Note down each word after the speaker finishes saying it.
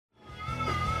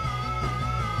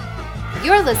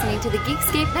You're listening to the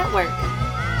Geekscape Network.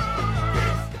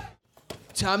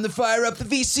 Time to fire up the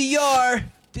VCR.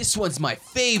 This one's my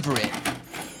favorite.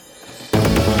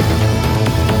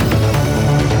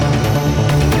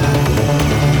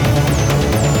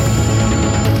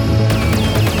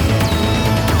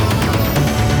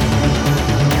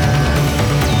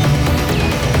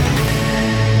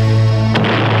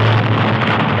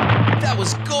 That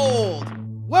was gold.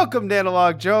 Welcome to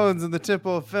Analog Jones and the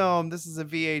Temple of Film. This is a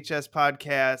VHS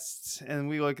podcast, and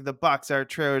we look at the box art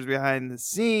trailers behind the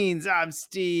scenes. I'm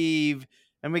Steve,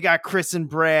 and we got Chris and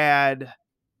Brad.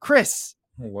 Chris.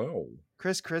 Hello.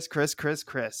 Chris.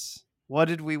 What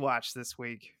did we watch this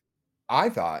week? I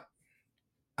thought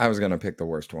I was going to pick the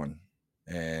worst one,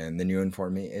 and then you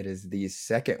informed me it is the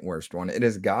second worst one. It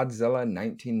is Godzilla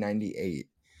 1998,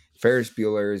 Ferris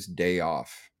Bueller's Day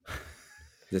Off.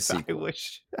 The sequel.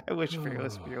 I wish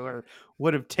Ferris Bueller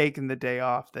would have taken the day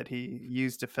off that he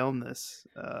used to film this.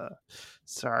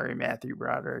 Sorry, Matthew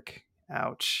Broderick.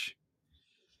 Ouch.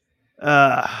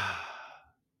 I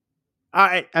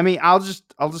mean, I'll just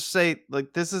say,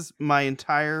 like, this is my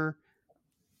entire.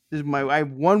 I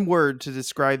have one word to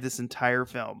describe this entire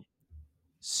film.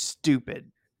 Stupid.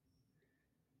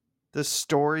 The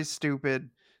story's stupid.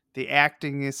 The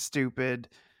acting is stupid.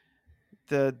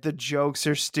 The jokes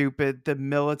are stupid. The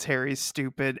military's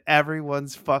stupid.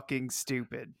 Everyone's fucking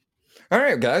stupid. All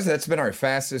right, guys, that's been our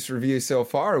fastest review so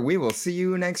far. We will see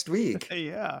you next week.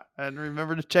 Yeah, and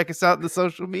remember to check us out in the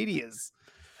social medias.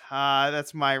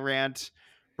 That's my rant.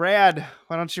 Brad,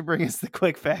 why don't you bring us the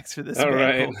quick facts for this? All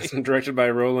right, this one directed by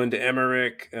Roland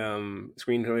Emmerich,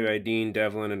 screenplay by Dean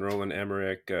Devlin and Roland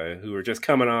Emmerich, who are just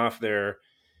coming off their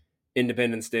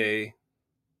Independence Day,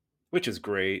 which is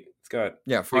great. It's got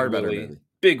far better movie.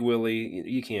 Big Willie.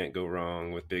 You can't go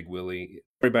wrong with Big Willie.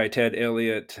 Story by Ted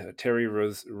Elliott, Terry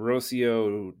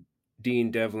Rossio, Dean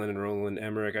Devlin, and Roland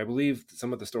Emmerich. I believe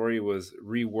some of the story was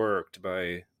reworked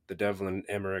by the Devlin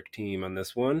Emmerich team on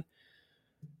this one.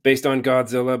 Based on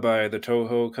Godzilla by the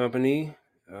Toho Company,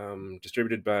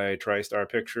 distributed by TriStar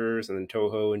Pictures and then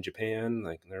Toho in Japan.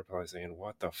 Like, they're probably saying,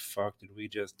 "What the fuck did we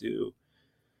just do?"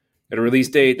 At a release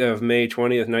date of May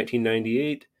 20th,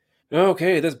 1998.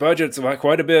 Okay, this budget's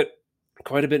quite a bit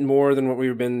more than what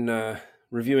we've been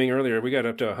reviewing earlier. We got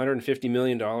up to $150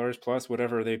 million plus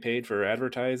whatever they paid for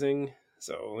advertising.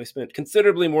 So we spent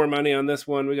considerably more money on this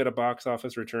one. We got a box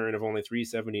office return of only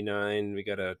 $379. We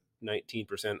got a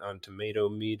 19% on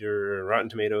Rotten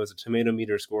Tomatoes, a tomato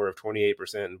meter score of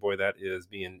 28%. And boy, that is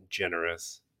being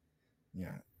generous.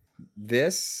 Yeah.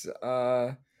 This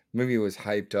movie was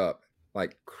hyped up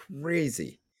like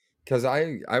crazy. Because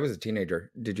I was a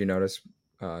teenager. Did you notice,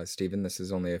 Stephen, this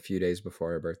is only a few days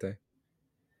before our birthday?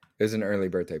 It was an early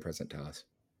birthday present to us.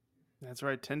 That's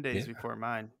right, 10 days before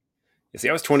mine. You see,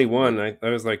 I was 21. I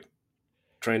was like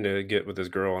trying to get with this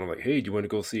girl, and I'm like, "Hey, do you want to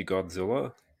go see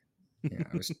Godzilla?" Yeah,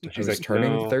 I was like,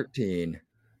 turning no. 13.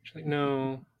 She's like,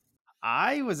 "No."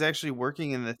 I was actually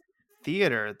working in the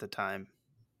theater at the time.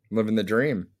 Living the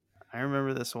dream. I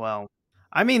remember this well.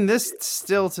 I mean, this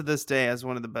still to this day has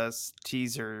one of the best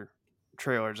teaser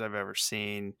trailers I've ever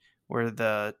seen, where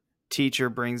the teacher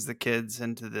brings the kids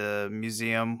into the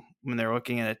museum when they're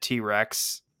looking at a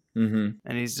T-Rex. Mm-hmm.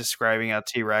 And he's describing how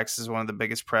T-Rex is one of the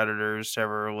biggest predators to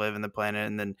ever live in the planet.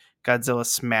 And then Godzilla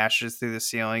smashes through the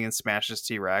ceiling and smashes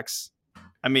T-Rex.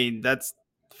 I mean, that's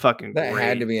fucking That great.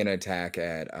 had to be an attack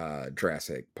at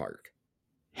Jurassic Park.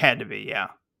 Had to be, yeah.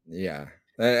 Yeah.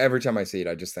 Every time I see it,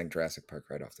 I just think Jurassic Park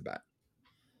right off the bat.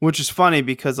 Which is funny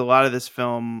because a lot of this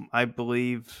film, I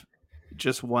believe,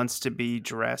 just wants to be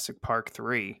Jurassic Park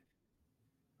 3.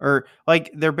 Or, like,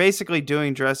 they're basically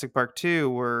doing Jurassic Park 2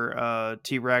 where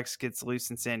T-Rex gets loose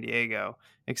in San Diego.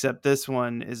 Except this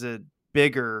one is a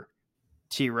bigger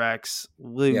T-Rex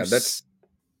loose. Yeah,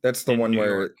 that's the one New where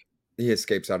York. he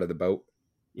escapes out of the boat.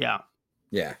 Yeah.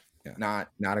 Yeah. Not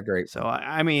a great So,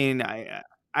 I mean,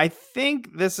 I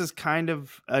think this is kind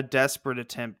of a desperate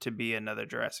attempt to be another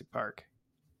Jurassic Park.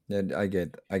 Yeah, I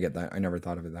get that. I never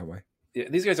thought of it that way. Yeah,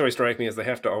 these guys always strike me as they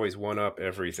have to always one up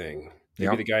everything.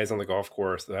 Maybe the guys on the golf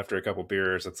course, after a couple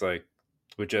beers, it's like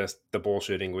the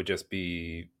bullshitting would just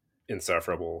be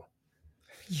insufferable.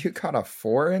 You caught a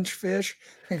 4-inch fish?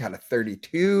 I got a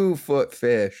 32-foot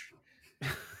fish.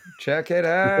 Check it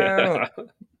out. Yeah.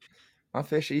 My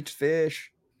fish eats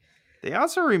fish. They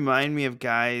also remind me of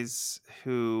guys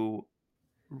who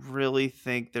really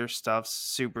think their stuff's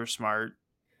super smart.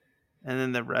 And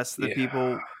then the rest of the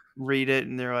people read it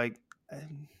and they're like,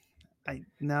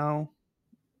 no.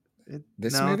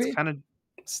 This movie? It's kind of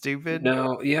stupid.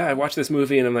 No, yeah, I watched this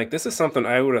movie and I'm like, this is something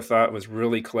I would have thought was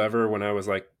really clever when I was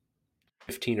like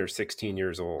 15 or 16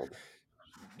 years old.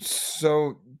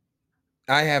 So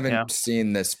I haven't Yeah.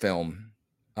 seen this film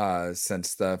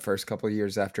since the first couple of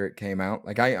years after it came out.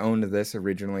 Like I owned this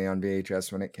originally on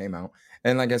VHS when it came out.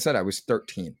 And like I said, I was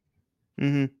 13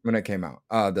 Mm-hmm. when it came out.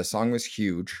 The song was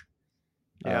huge.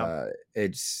 Yeah.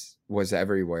 It was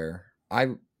everywhere.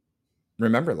 I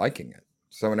remember liking it.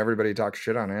 So when everybody talks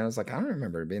shit on it, I was like, I don't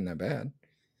remember it being that bad.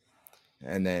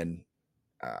 And then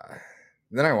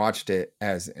I watched it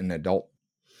as an adult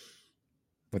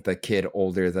with a kid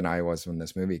older than I was when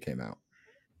this movie came out.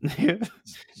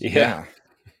 Yeah.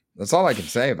 That's all I can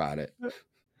say about it.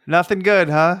 Nothing good,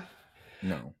 huh?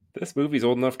 No. This movie's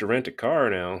old enough to rent a car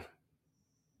now.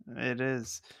 It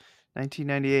is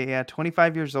 1998. Yeah,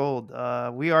 25 years old.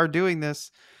 We are doing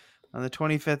this on the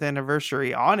 25th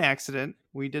anniversary on accident.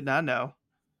 We did not know.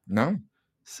 No.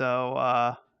 So,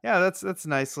 yeah, that's a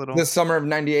nice little. The summer of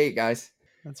 98, guys.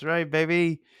 That's right,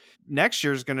 baby. Next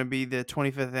year is going to be the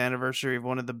 25th anniversary of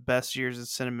one of the best years of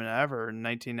cinema ever in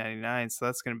 1999. So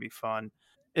that's going to be fun.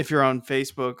 If you're on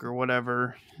Facebook or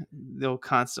whatever, they'll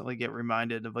constantly get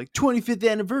reminded of like 25th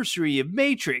anniversary of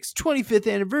Matrix,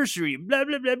 25th anniversary of blah,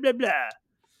 blah, blah, blah, blah.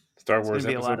 Star It's Wars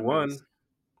gonna be a lot Episode of 1, movies.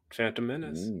 Phantom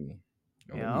Menace. Ooh.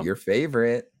 Oh, Yeah. your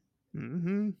favorite.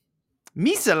 Mm-hmm.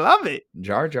 Misa love it.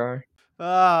 Jar Jar.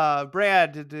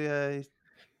 Brad,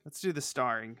 let's do the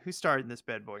starring. Who starred in this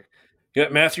bad boy? You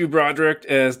got Matthew Broderick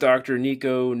as Dr. Nick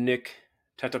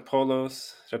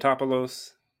Tatopoulos,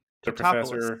 the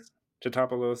professor.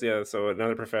 Tatopoulos, yeah, so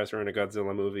another professor in a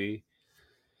Godzilla movie.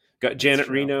 Got Janet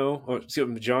true. Reno,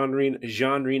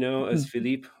 Jean Reno as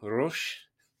Philippe Roche.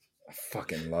 I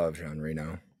fucking love Jean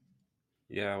Reno.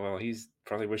 Yeah, well, he's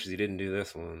probably wishes he didn't do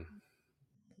this one.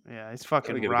 Yeah, he's Probably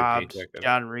fucking get a good robbed paycheck, though.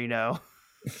 John Reno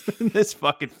in this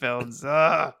fucking film.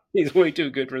 He's way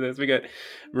too good for this. We got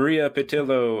Maria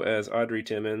Pitillo as Audrey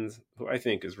Timmons, who I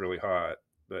think is really hot,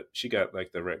 but she got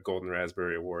like the Golden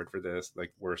Raspberry Award for this,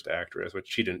 like worst actress, which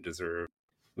she didn't deserve.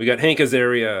 We got Hank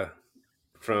Azaria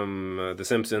from The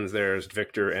Simpsons. There's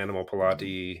Victor Animal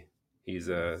Pilati. He's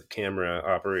a camera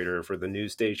operator for the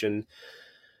news station.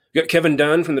 We got Kevin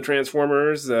Dunn from the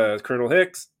Transformers, Colonel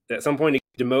Hicks. At some point, he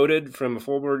demoted from a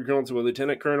full-board colonel to a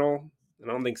lieutenant colonel. And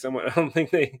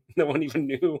no one even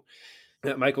knew.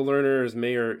 Michael Lerner is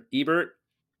Mayor Ebert.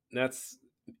 That's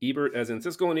Ebert as in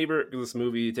Siskel and Ebert, because this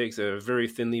movie takes a very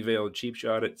thinly veiled cheap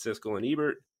shot at Siskel and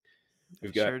Ebert.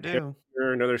 We've got Sure do.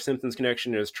 another Simpsons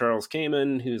connection is Charles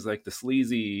Kamen, who's like the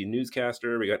sleazy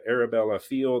newscaster. We got Arabella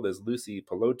Field as Lucy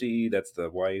Pelosi. That's the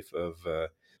wife of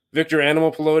Victor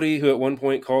Animal Pelosi, who at one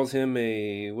point calls him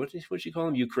what'd she call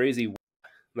him? You crazy.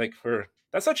 Like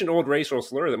that's such an old racial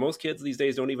slur that most kids these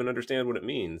days don't even understand what it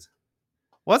means.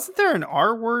 Wasn't there an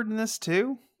R word in this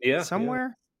too? Yeah.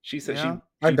 Somewhere? She said Yeah. she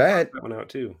I bet. that one out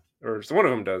too. Or so one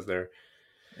of them does there.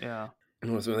 Yeah.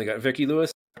 And so they got Vicki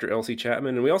Lewis, Dr. Elsie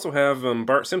Chapman, and we also have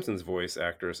Bart Simpson's voice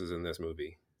actresses in this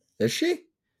movie. Is she?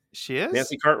 She is?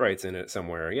 Nancy Cartwright's in it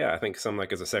somewhere. Yeah, I think some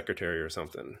like as a secretary or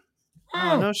something.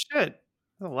 Oh, no shit.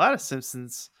 There's a lot of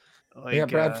Simpsons Yeah,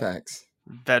 Brad facts.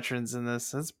 veterans in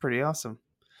this. That's pretty awesome.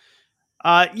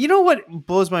 You know what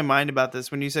blows my mind about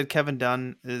this when you said Kevin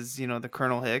Dunn is, the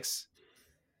Colonel Hicks?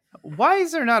 Why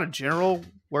is there not a general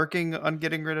working on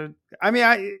getting rid of? I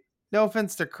mean, no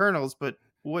offense to colonels, but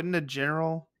wouldn't a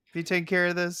general be taking care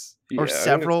of this, or Yeah,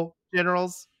 several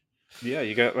generals? Yeah,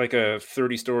 you got like a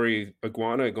 30-story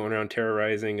iguana going around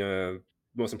terrorizing the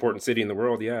most important city in the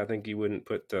world. Yeah, I think you wouldn't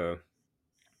put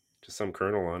just some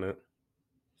colonel on it.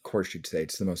 Of course you'd say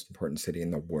it's the most important city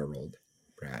in the world,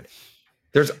 Brad.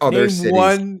 There's other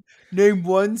cities. Name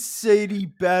one city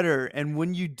better, and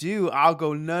when you do, I'll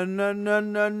go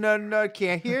no,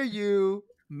 can't hear you,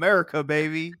 America,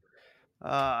 baby.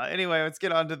 Anyway, let's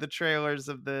get on to the trailers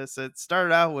of this. It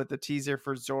started out with a teaser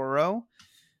for Zorro,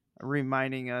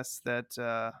 reminding us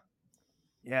that,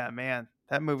 yeah, man,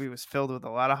 that movie was filled with a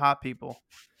lot of hot people.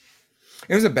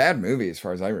 It was a bad movie as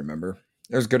far as I remember.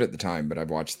 It was good at the time, but I've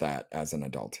watched that as an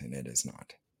adult, and it is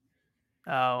not.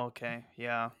 Oh, okay,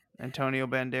 yeah. Antonio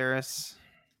Banderas,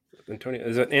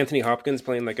 Is that Anthony Hopkins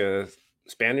playing like a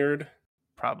Spaniard?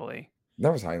 probably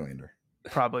That was Highlander.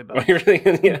 both. What you're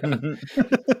thinking, yeah.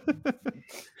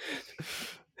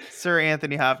 Sir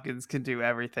Anthony Hopkins can do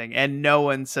everything, and no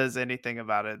one says anything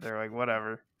about it. They're like,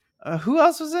 whatever. Who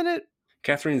else was in it?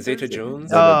 Catherine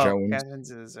Zeta-Jones. Zeta-Jones. Catherine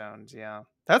Zeta-Jones, yeah.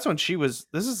 That's when she was.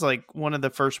 This is like one of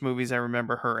the first movies I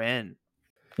remember her in.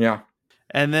 Yeah.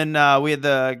 And then we had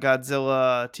the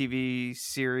Godzilla TV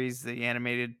series, the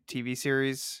animated TV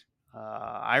series.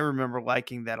 I remember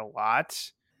liking that a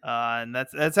lot. And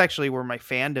that's actually where my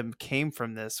fandom came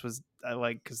from. This was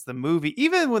because the movie,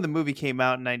 even when the movie came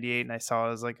out in '98 and I saw it,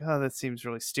 I was like, oh, that seems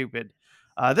really stupid.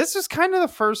 This was kind of the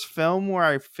first film where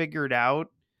I figured out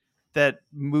that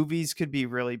movies could be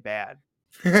really bad.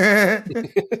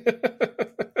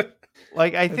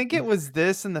 Like, I think it was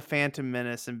this and The Phantom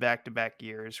Menace in back-to-back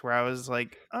years where I was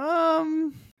like,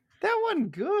 that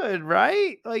wasn't good,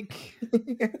 right? Like,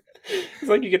 It's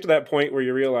like you get to that point where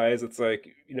you realize it's like,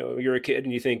 you're a kid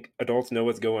and you think adults know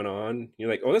what's going on. You're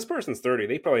like, oh, this person's 30.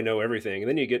 They probably know everything. And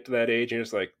then you get to that age and you're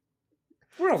just like,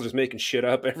 we're all just making shit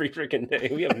up every freaking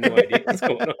day. We have no idea what's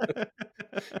going on.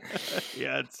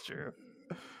 yeah, it's true.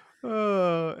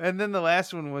 Oh, and then the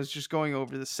last one was just going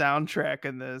over the soundtrack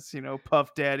in this,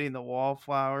 Puff Daddy and the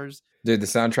Wallflowers. Dude, the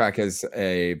soundtrack is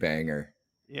a banger.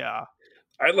 Yeah.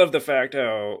 I love the fact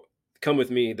how Come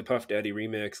With Me, the Puff Daddy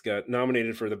remix, got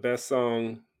nominated for the best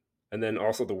song and then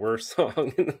also the worst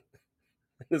song in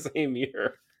the same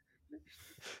year.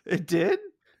 It did?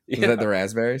 Is that the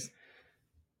Raspberries?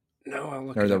 No, I'll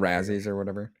look or the Razzies or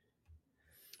whatever.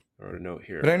 I wrote a note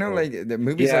here. But I know like the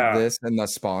movies like this and the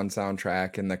Spawn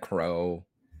soundtrack and The Crow,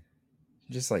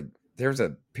 just like there's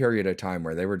a period of time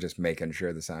where they were just making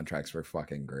sure the soundtracks were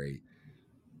fucking great.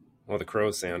 Oh, the Crow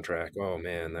soundtrack. Oh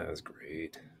man, that was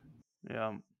great.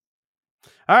 Yeah.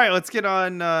 All right, let's get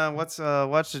on. Let's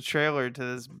watch the trailer to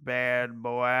this bad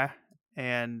boy.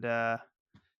 And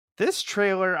this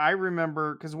trailer, I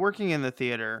remember because working in the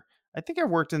theater, I think I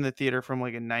worked in the theater from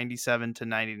like a 97 to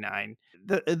 99.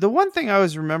 The one thing I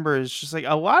always remember is just like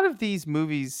a lot of these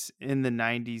movies in the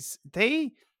 90s,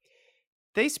 they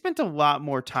spent a lot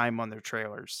more time on their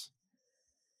trailers.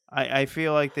 I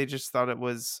feel like they just thought it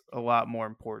was a lot more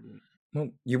important. Well,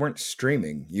 you weren't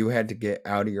streaming. You had to get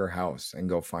out of your house and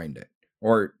go find it.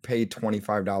 Or pay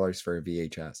 $25 for a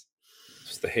VHS.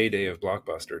 It's the heyday of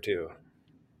Blockbuster, too.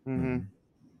 Mm-hmm.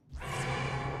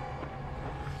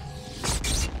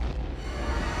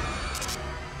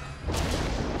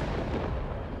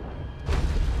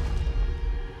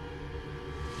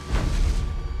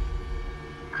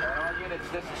 All units,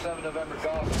 this is 7 November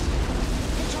Golf.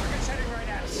 The target's heading right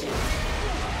at us.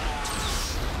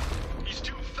 He's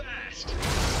too fast.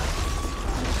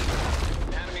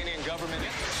 Panamanian government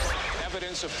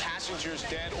evidence of passengers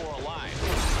dead or alive.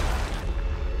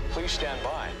 Please stand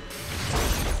by.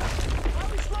 Are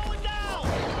we slowing down?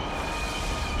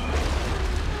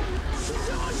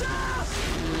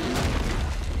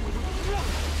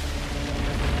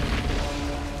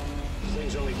 This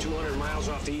thing's only 200 miles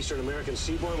off the eastern American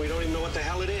seaboard. We don't even know what the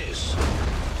hell it is.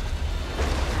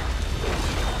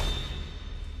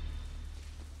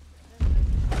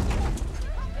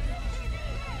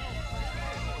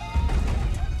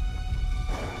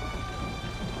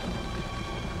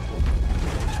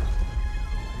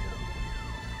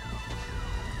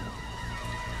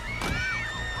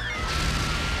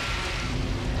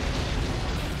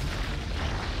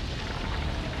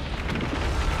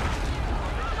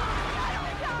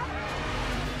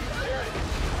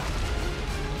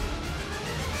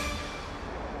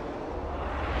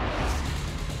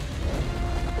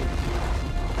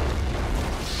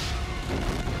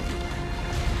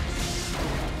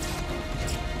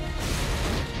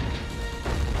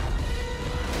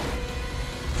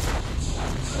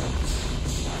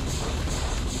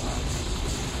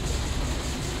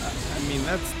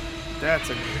 That's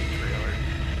a great trailer.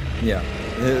 Yeah,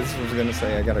 this was gonna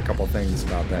say I got a couple things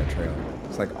about that trailer.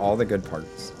 It's like all the good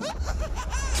parts.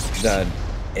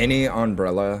 Any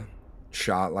umbrella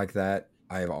shot like that,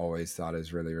 I've always thought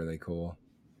is really, really cool.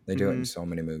 They do it in so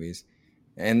many movies.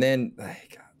 And then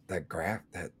like the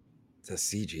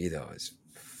CG though is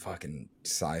fucking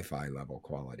sci-fi level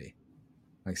quality.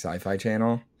 Like Sci-Fi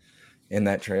Channel in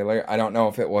that trailer. I don't know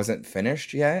if it wasn't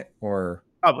finished yet or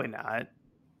probably not.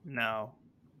 No.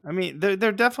 I mean,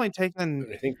 they're definitely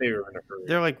taking. I think they were in a hurry.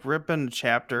 They're like ripping a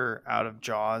chapter out of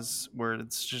Jaws, where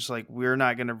it's just like we're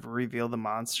not going to reveal the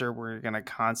monster; we're going to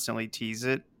constantly tease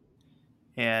it.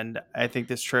 And I think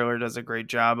this trailer does a great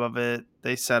job of it.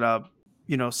 They set up,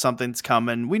 something's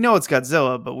coming. We know it's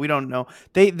Godzilla, but we don't know.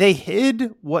 They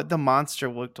hid what the monster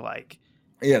looked like.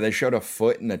 Yeah, they showed a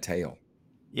foot and a tail.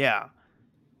 Yeah.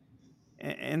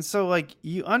 And so, like,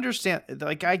 you understand,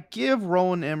 like, I give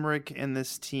Roland Emmerich and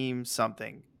this team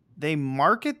something. They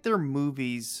market their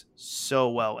movies so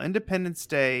well. Independence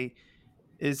Day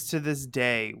is to this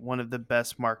day one of the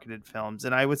best marketed films.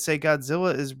 And I would say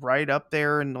Godzilla is right up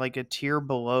there and like a tier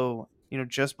below,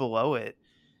 just below it,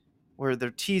 where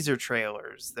their teaser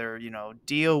trailers, their,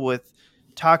 deal with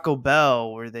Taco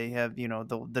Bell, where they have,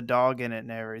 the dog in it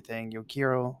and everything.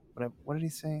 Yokiro, what did he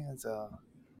say? It's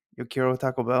Yokiro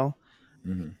Taco Bell.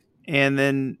 Mm-hmm. And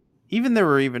then there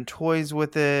were even toys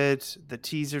with it, the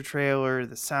teaser trailer,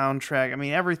 the soundtrack. I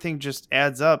mean, everything just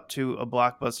adds up to a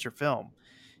blockbuster film.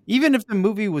 Even if the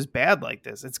movie was bad like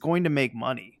this, it's going to make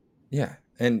money. Yeah.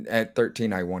 And at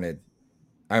 13, I wanted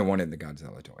the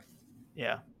Godzilla toy.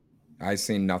 Yeah. I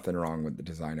seen nothing wrong with the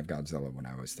design of Godzilla when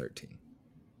I was 13.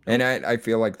 And I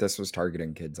feel like this was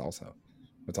targeting kids also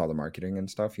with all the marketing and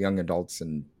stuff, young adults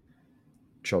and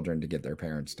children to get their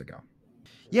parents to go.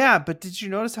 Yeah, but did you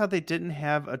notice how they didn't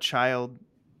have a child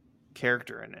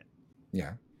character in it?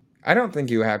 Yeah. I don't think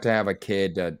you have to have a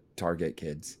kid to target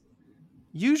kids.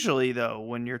 Usually, though,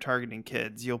 when you're targeting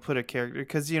kids, you'll put a character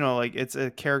because, like it's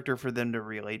a character for them to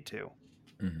relate to.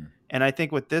 Mm-hmm. And I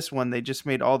think with this one, they just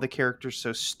made all the characters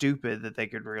so stupid that they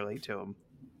could relate to them.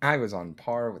 I was on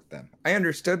par with them. I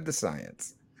understood the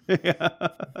science.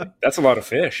 That's a lot of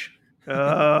fish.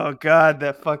 Oh, God,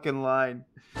 that fucking line.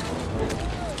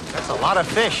 That's a lot of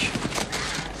fish.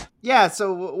 Yeah,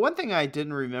 so one thing I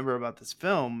didn't remember about this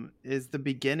film is the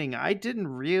beginning. I didn't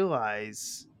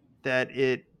realize that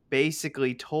it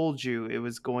basically told you it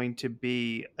was going to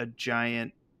be a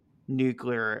giant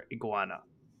nuclear iguana.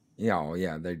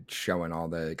 Yeah, they're showing all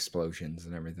the explosions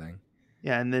and everything.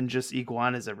 Yeah, and then just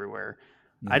iguanas everywhere.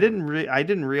 Yeah. I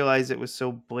didn't realize it was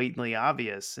so blatantly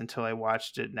obvious until I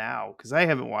watched it now, because I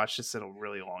haven't watched this in a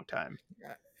really long time.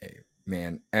 Hey,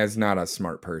 man, as not a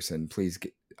smart person, please.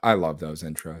 I love those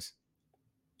intros.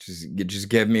 Just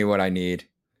give me what I need.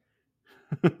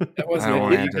 That was I don't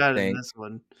want to have You got to it in think. this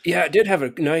one. Yeah, it did have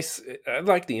a nice. I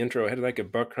like the intro. It had like a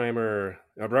Bruckheimer,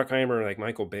 like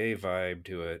Michael Bay vibe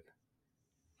to it.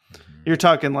 You're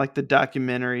talking like the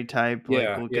documentary type, like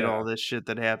Yeah, look at all this shit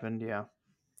that happened. Yeah.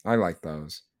 I like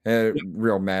those.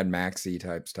 Real Mad Maxy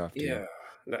type stuff too. Yeah,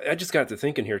 I just got to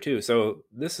thinking here too. So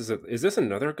is this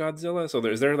another Godzilla? So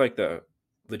is there like the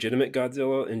legitimate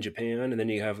Godzilla in Japan, and then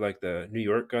you have like the New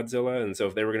York Godzilla, and so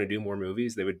if they were going to do more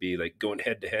movies, they would be like going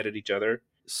head to head at each other.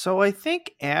 So I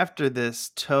think after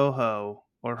this, Toho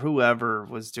or whoever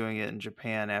was doing it in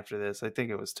Japan after this, I think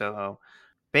it was Toho,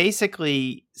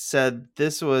 basically said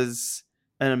this was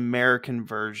an American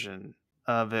version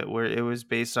of it where it was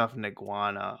based off an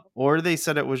iguana, or they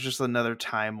said it was just another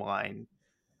timeline.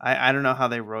 I don't know how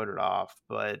they wrote it off,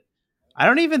 but I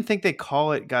don't even think they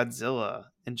call it Godzilla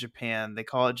in Japan. They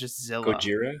call it just Zilla.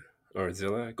 Gojira or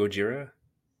Zilla? Gojira?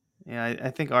 Yeah, I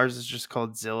think ours is just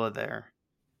called Zilla there.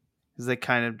 Because they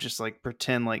kind of just like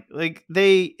pretend like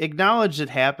they acknowledge it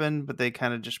happened, but they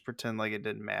kind of just pretend like it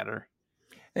didn't matter.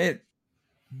 It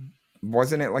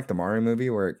wasn't it like the Mario movie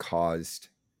where it caused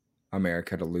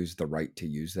America to lose the right to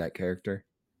use that character?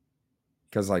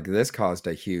 Because like this caused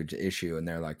a huge issue, and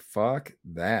they're like, "Fuck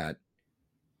that."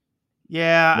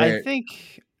 Yeah, Where-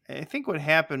 I think what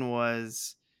happened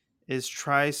is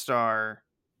TriStar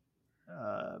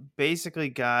basically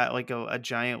got like a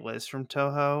giant list from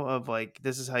Toho of like,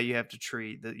 this is how you have to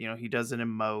treat that. He doesn't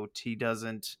emote, he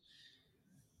doesn't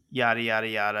yada yada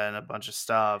yada, and a bunch of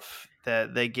stuff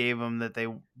that they gave them that they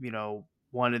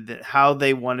wanted how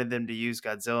they wanted them to use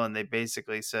Godzilla, and they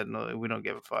basically said, no, we don't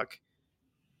give a fuck.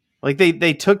 Like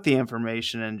they took the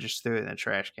information and just threw it in the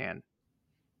trash can.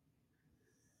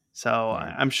 So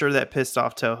I'm sure that pissed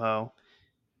off Toho.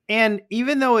 And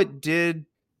even though it did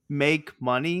make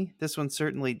money, this one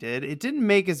certainly did, it didn't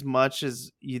make as much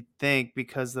as you'd think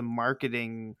because the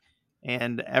marketing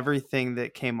and everything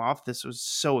that came off this was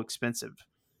so expensive.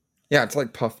 Yeah, it's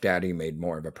like Puff Daddy made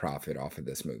more of a profit off of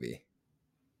this movie.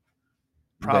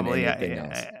 Probably. Than anything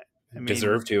else. I mean,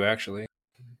 Deserve to, actually.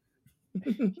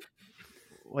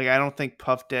 Like, I don't think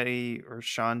Puff Daddy or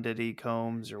Sean Diddy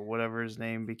Combs or whatever his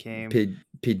name became. P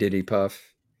Diddy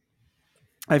Puff.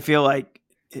 I feel like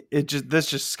this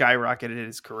just skyrocketed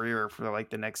his career for like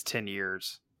the next 10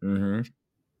 years. Mm-hmm.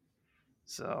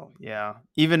 So, yeah.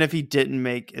 Even if he didn't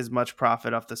make as much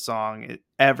profit off the song,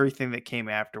 everything that came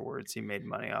afterwards, he made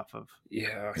money off of.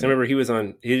 Yeah, because I remember he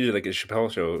did like a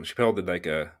Chappelle show. Chappelle did like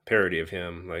a parody of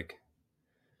him, like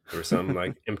or some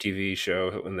like MTV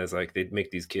show, and there's like they'd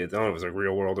make these kids. I don't know if it was like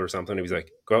Real World or something. He was like,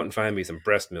 "Go out and find me some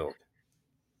breast milk."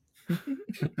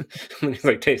 And he's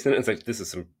like tasting it. It's like, this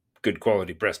is some good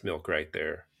quality breast milk right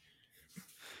there.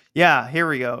 Yeah, here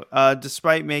we go.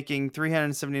 Despite making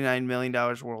 $379 million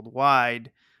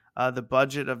worldwide, the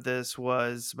budget of this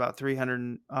was about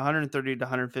 $130 to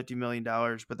 $150 million,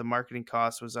 but the marketing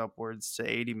cost was upwards to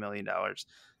 $80 million.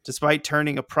 Despite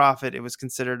turning a profit, it was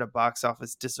considered a box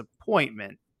office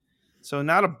disappointment. So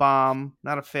not a bomb,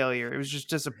 not a failure. It was just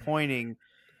disappointing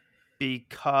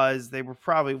because they were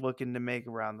probably looking to make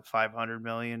around the $500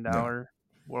 million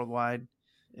worldwide.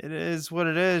 It is what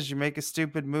it is. You make a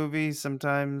stupid movie,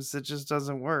 sometimes it just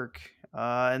doesn't work.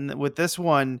 And with this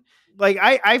one, like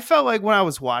I felt like when I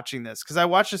was watching this, because I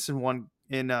watched this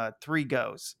in 3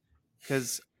 goes,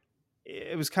 because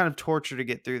it was kind of torture to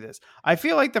get through this. I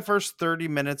feel like the first 30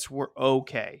 minutes were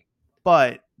okay,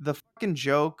 but the fucking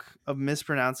joke of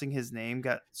mispronouncing his name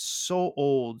got so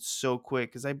old so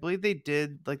quick because I believe they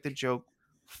did like the joke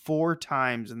 4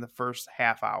 times in the first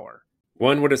half hour.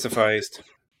 One would have sufficed.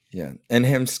 Yeah, and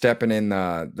him stepping in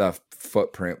the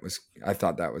footprint was, I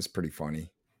thought that was pretty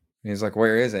funny. And he's like,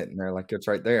 "Where is it?" And they're like, "It's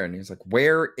right there." And he's like,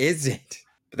 "Where is it?"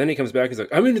 But then he comes back. He's like,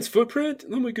 "I'm in its footprint.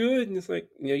 Oh my god!" And it's like,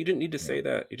 yeah, you didn't need to say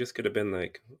that. You just could have been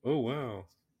like, "Oh wow."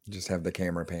 Just have the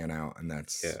camera pan out, and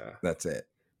that's it.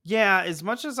 Yeah, as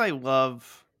much as I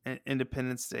love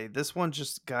Independence Day, this one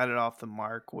just got it off the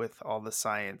mark with all the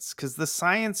science, because the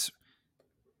science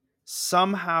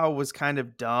somehow was kind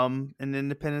of dumb in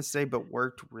Independence Day, but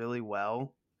worked really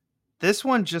well. This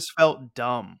one just felt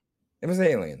dumb. It was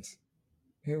aliens.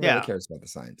 Who really Yeah. cares about the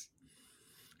science?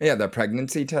 Yeah, the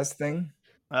pregnancy test thing.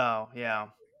 Oh, yeah.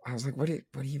 I was like, what do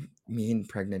you mean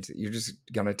pregnancy? You're just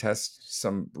gonna test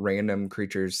some random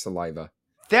creature's saliva.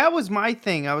 That was my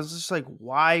thing. I was just like,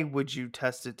 why would you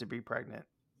test it to be pregnant?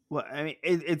 Well, I mean,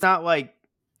 it's not like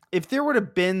if there would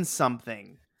have been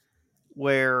something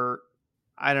where,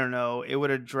 I don't know, it would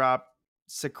have dropped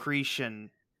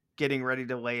secretion getting ready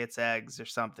to lay its eggs or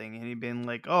something. And he'd been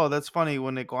like, oh, that's funny.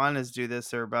 When iguanas do this,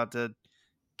 they're about to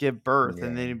give birth.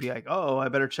 And then he'd be like, oh, I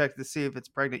better check to see if it's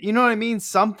pregnant. You know what I mean?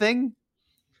 Something.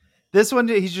 This one,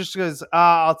 he just goes,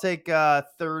 I'll take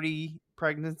 30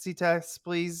 pregnancy tests,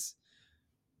 please.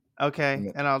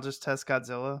 Okay. And I'll just test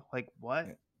Godzilla. Like, what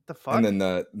the fuck? And then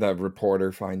the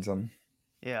reporter finds him.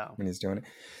 Yeah. When he's doing it.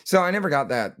 So I never got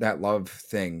that love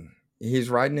thing.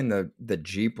 He's riding in the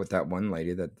Jeep with that one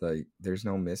lady that there's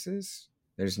no misses.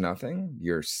 There's nothing.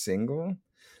 You're single.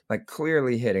 Like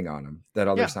clearly hitting on him, that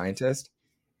other scientist.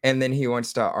 And then he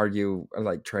wants to argue,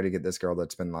 like try to get this girl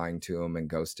that's been lying to him and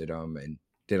ghosted him and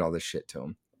did all this shit to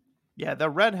him. Yeah,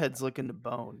 the redhead's looking to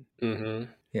bone.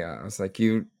 Mm-hmm. Yeah, I was like,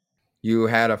 you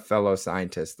had a fellow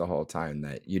scientist the whole time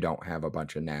that you don't have a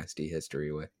bunch of nasty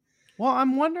history with. Well,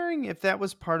 I'm wondering if that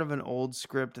was part of an old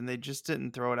script and they just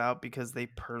didn't throw it out because they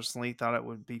personally thought it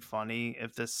would be funny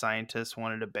if this scientist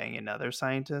wanted to bang another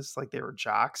scientist, like they were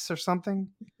jocks or something.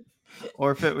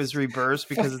 Or if it was reversed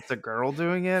because it's a girl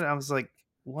doing it. I was like,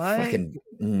 what? Fucking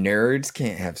nerds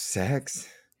can't have sex.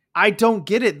 I don't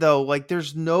get it though. Like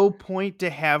there's no point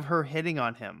to have her hitting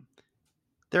on him.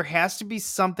 There has to be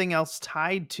something else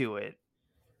tied to it.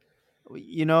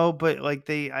 You know, but like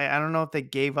I don't know if they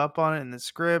gave up on it in the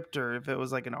script or if it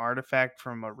was like an artifact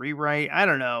from a rewrite. I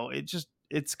don't know.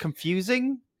 It's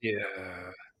confusing. Yeah.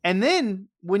 And then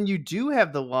when you do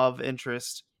have the love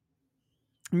interest,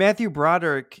 Matthew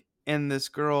Broderick and this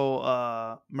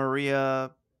girl,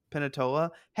 Maria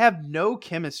Pinatola, have no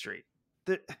chemistry.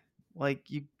 It's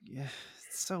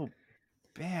so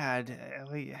bad.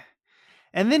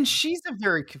 And then she's a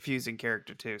very confusing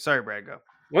character too. Sorry, Brad, go.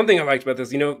 One thing I liked about this,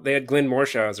 they had Glenn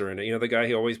Morshauser in it. The guy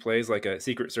who always plays like a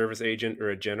Secret Service agent or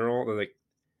a general. They're like,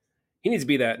 he needs to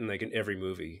be that in every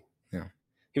movie. Yeah.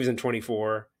 He was in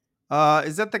 24.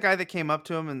 Is that the guy that came up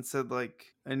to him and said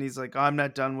and he's like, oh, I'm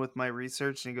not done with my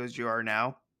research. And he goes, you are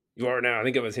now? You are now. I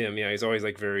think it was him. Yeah. He's always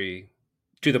like very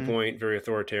to the point, very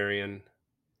authoritarian.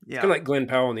 Yeah. Kind of like Glenn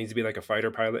Powell needs to be like a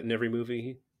fighter pilot in every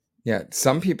movie. Yeah.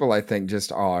 Some people I think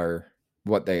just are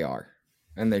what they are.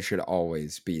 And they should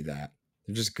always be that.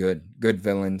 They're just good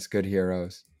villains, good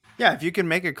heroes. Yeah, if you can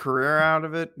make a career out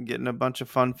of it and get in a bunch of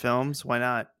fun films, why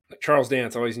not? Like Charles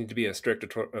Dance always needs to be a strict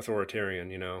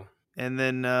authoritarian, And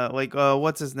then,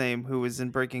 what's his name? Who was in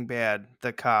Breaking Bad?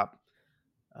 The cop.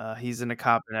 He's in a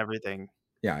cop and everything.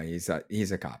 Yeah, he's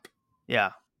a cop.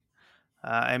 Yeah.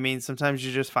 I mean, sometimes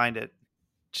you just find it.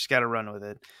 Just got to run with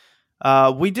it.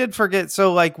 We did forget.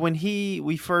 So, like, when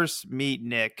we first meet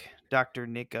Nick, Dr.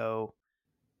 Nico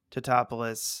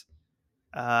Tatopoulos,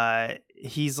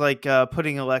 he's like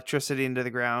putting electricity into the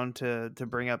ground to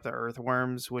bring up the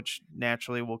earthworms, which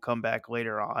naturally will come back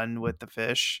later on with the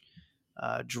fish,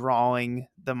 drawing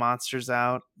the monsters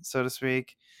out, so to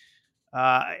speak.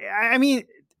 I mean,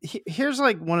 here's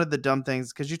like one of the dumb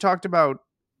things, because you talked about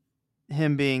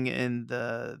him being in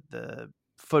the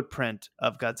footprint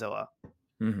of Godzilla.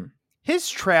 Mm-hmm. His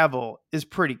travel is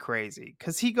pretty crazy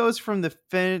because he goes from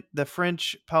the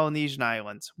French Polynesian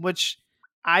Islands, which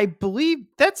I believe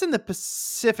that's in the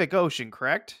Pacific Ocean,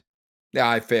 correct? Yeah,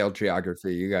 I failed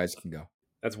geography. You guys can go.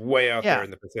 That's way out there in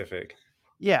the Pacific.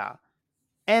 Yeah.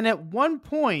 And at one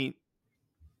point,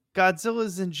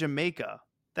 Godzilla's in Jamaica.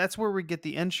 That's where we get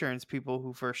the insurance people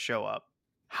who first show up.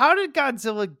 How did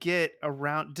Godzilla get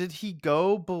around? Did he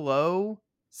go below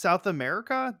South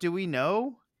America? Do we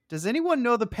know? Does anyone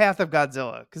know the path of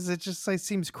Godzilla? Because it just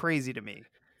seems crazy to me.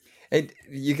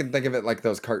 You can think of it like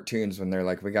those cartoons when they're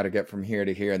like, we got to get from here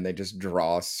to here, and they just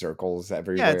draw circles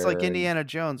everywhere. Yeah, it's like and Indiana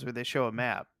Jones where they show a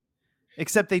map.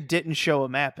 Except they didn't show a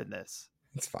map in this.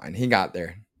 It's fine. He got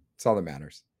there. It's all that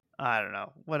matters. I don't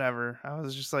know. Whatever. I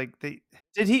was just like,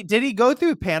 did he go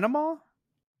through Panama?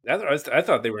 I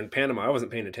thought they were in Panama. I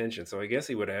wasn't paying attention, so I guess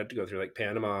he would have had to go through like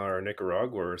Panama or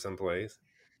Nicaragua or someplace.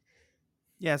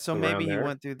 Yeah, so Around maybe he there.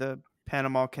 went through the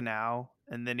Panama Canal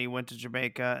and then he went to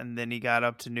Jamaica and then he got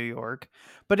up to New York.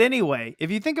 But anyway, if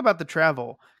you think about the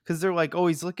travel, because they're like, oh,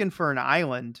 he's looking for an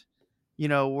island,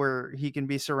 where he can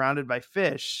be surrounded by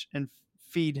fish and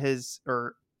feed his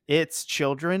or its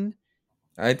children.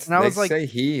 And I They was like, say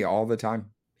he all the time.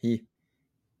 He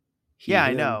yeah, I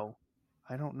him. know.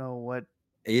 I don't know what.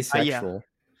 asexual.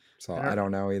 So I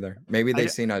don't know either. Maybe I they've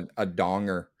d- seen a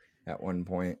donger at one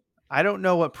point. I don't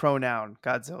know what pronoun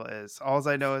Godzilla is. All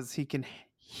I know is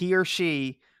he or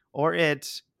she or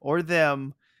it or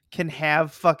them can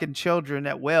have fucking children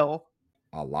at will.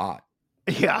 A lot.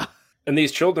 Yeah. And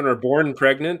these children are born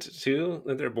pregnant too?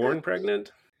 They're born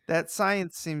pregnant? That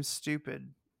science seems stupid.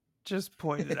 Just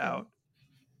point it out.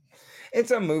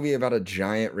 It's a movie about a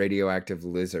giant radioactive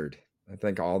lizard. I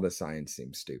think all the science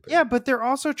seems stupid. Yeah, but they're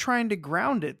also trying to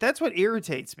ground it. That's what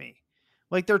irritates me.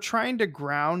 Like they're trying to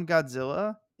ground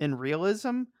Godzilla in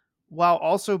realism while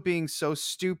also being so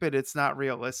stupid it's not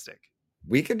realistic.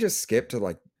 We could just skip to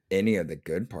like any of the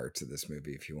good parts of this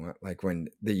movie if you want. Like when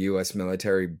the US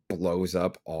military blows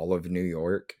up all of New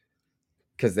York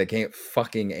because they can't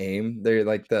fucking aim. They're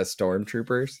like the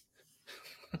stormtroopers,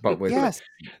 but with Yes.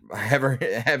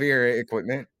 heavier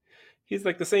equipment. He's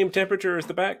like the same temperature as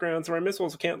the background, so our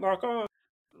missiles can't lock on.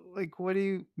 Like, what do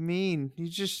you mean?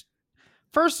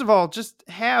 First of all, just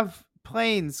have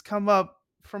planes come up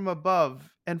from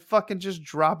above and fucking just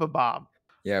drop a bomb.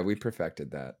 Yeah, we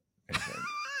perfected that. I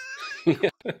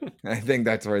think. I think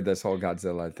that's where this whole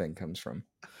Godzilla thing comes from.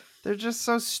 They're just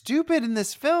so stupid in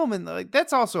this film, and like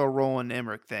that's also a Roland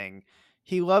Emmerich thing.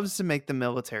 He loves to make the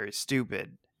military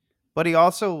stupid, but he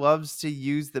also loves to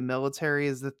use the military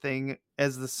as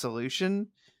the solution.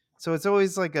 So it's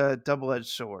always like a double-edged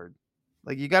sword.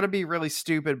 Like you got to be really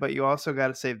stupid, but you also got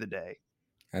to save the day.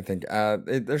 I think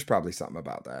there's probably something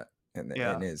about that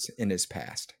in his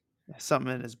past.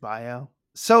 Something in his bio.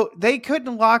 So they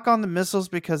couldn't lock on the missiles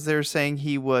because they're saying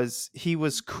he was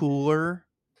cooler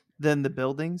than the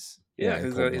buildings. Yeah, Yeah,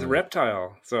 because cold he's a blooded.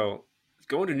 reptile. So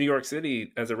going to New York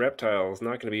City as a reptile is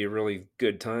not going to be a really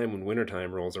good time when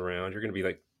wintertime rolls around. You're going to be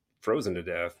like frozen to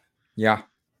death. Yeah.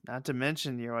 Not to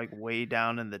mention you're like way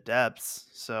down in the depths,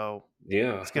 so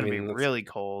Yeah, it's gonna be really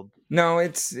cold. No,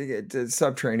 it's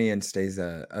subterranean stays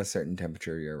a certain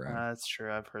temperature year round. That's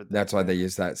true. I've heard that. That's why they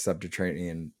use that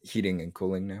subterranean heating and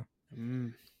cooling now.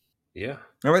 Yeah.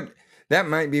 But that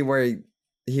might be where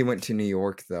he went to New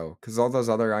York though, because all those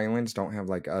other islands don't have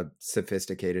like a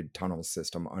sophisticated tunnel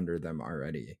system under them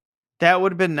already. That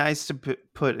would have been nice to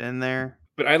put in there.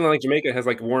 But island like Jamaica has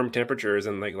like warm temperatures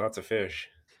and like lots of fish.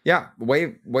 Yeah,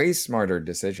 way smarter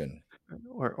decision.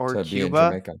 Or to Cuba,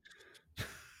 be in Jamaica.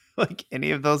 like any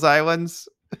of those islands.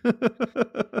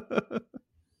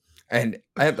 And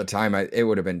at the time, it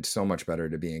would have been so much better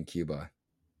to be in Cuba.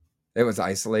 It was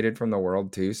isolated from the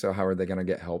world too, so how are they going to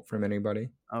get help from anybody?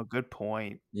 Oh, good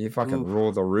point. You fucking Oof.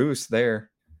 rule the roost there.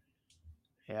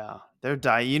 Yeah, their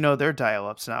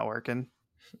dial-up's not working.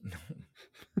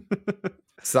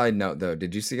 Side note though,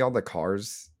 did you see all the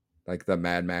cars, like the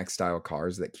Mad Max style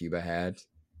cars that Cuba had?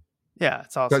 Yeah,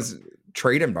 it's awesome. Because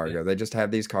trade embargo, they just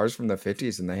had these cars from the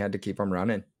 50s and they had to keep them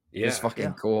running. Yeah. It's fucking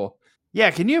Yeah. cool.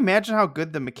 Yeah, can you imagine how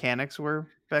good the mechanics were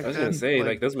back I was then? going to say,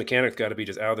 like those mechanics got to be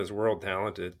just out of this world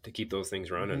talented to keep those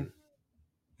things running.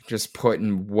 Just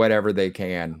putting whatever they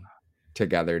can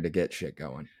together to get shit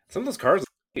going. Some of those cars are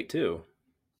great too.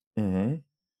 Mm-hmm.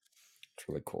 It's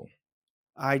really cool.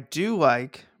 I do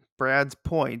like Brad's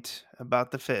point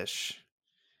about the fish.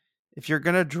 If you're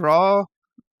gonna draw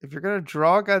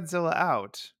Godzilla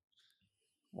out,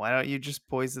 why don't you just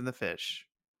poison the fish?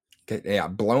 Okay, yeah,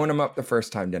 blowing them up the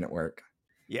first time didn't work.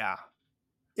 Yeah.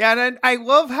 Yeah, and I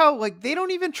love how like they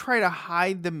don't even try to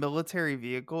hide the military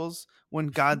vehicles when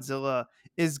Godzilla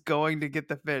is going to get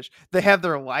the fish. They have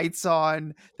their lights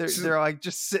on. They're like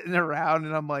just sitting around,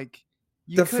 and I'm like,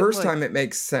 The first time it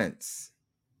makes sense.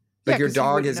 Like Yeah, your 'cause you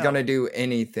dog wouldn't is going to know. do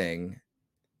anything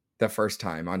the first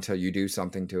time until you do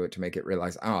something to it to make it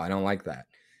realize, oh, I don't like that.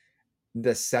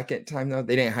 The second time though,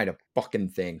 they didn't hide a fucking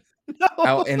thing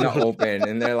out in the open.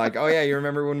 And they're like, oh yeah, you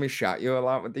remember when we shot you a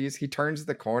lot with these? He turns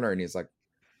the corner and he's like,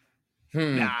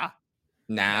 Nah.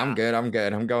 I'm good. I'm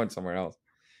going somewhere else.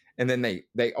 And then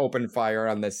they open fire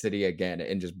on the city again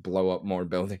and just blow up more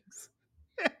buildings.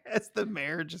 As the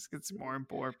mayor just gets more and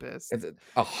more pissed. It's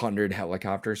 100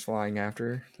 helicopters flying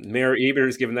after her. Mayor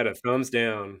Eber's giving that a thumbs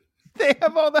down. They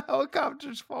have all the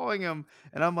helicopters following him.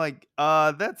 And I'm like,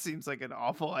 that seems like an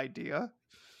awful idea.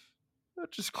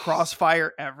 Just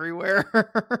crossfire everywhere.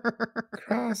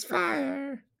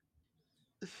 Crossfire.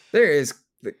 There is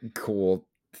cool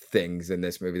things in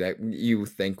this movie that you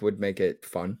think would make it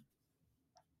fun.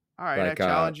 All right, Like, I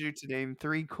challenge you to name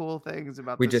 3 cool things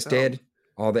about We this just film. did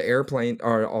all the airplane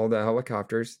or all the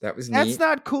helicopters. That was That's neat.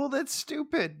 not cool. That's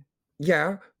stupid.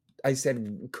 Yeah, I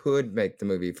said could make the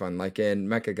movie fun, like in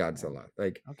Mechagodzilla.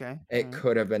 Like, Okay. it all right.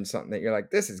 could have been something that you're like,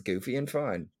 this is goofy and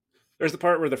fun. There's the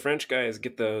part where the French guys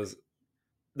get those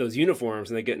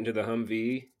uniforms and they get into the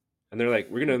Humvee and they're like,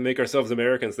 we're gonna make ourselves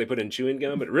Americans. They put in chewing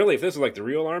gum, but really, if this was like the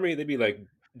real army, they'd be like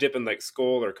dipping like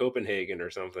Skull or Copenhagen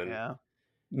or something. Yeah.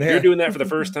 If you're doing that for the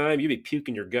first time, you'd be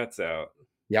puking your guts out.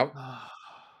 Yep.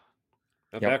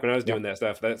 Back when I was doing that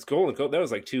stuff, that Skull and Cope, that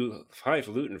was like too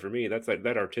highfalutin for me. That's like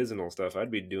that artisanal stuff. I'd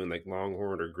be doing like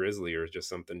Longhorn or Grizzly or just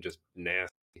something just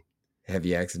nasty. Have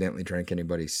you accidentally drank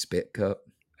anybody's spit cup?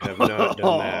 I have not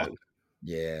done that.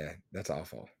 Yeah, that's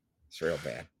awful. It's real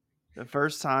bad. The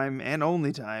first time and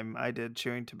only time I did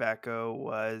chewing tobacco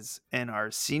was in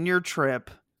our senior trip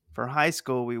for high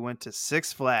school. We went to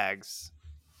Six Flags.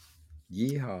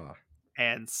 Yeehaw.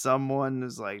 And someone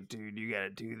was like, dude, you got to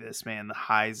do this, man. The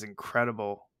high's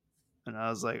incredible. And I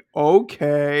was like,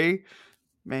 okay.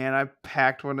 Man, I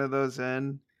packed one of those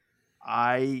in.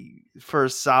 For a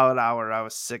solid hour, I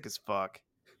was sick as fuck.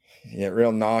 Yeah,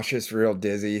 real nauseous, real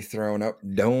dizzy, throwing up.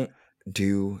 Don't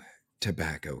do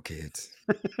tobacco, kids.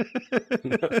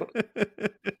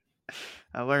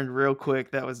 I learned real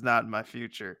quick that was not in my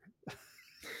future.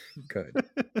 Good.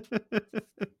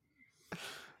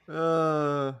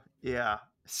 Yeah.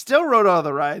 Still rode all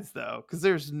the rides though, because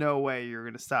there's no way you're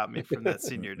gonna stop me from that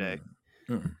senior day.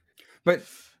 But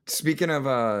speaking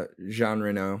of Jean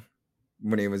Reno,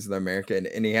 when he was the American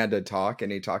and he had to talk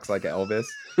and he talks like Elvis.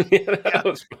 Yeah, that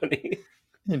was funny.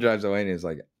 He drives away and he's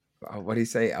like, what do you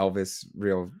say? Elvis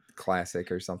real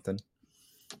classic or something.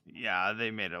 Yeah, they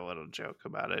made a little joke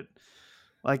about it.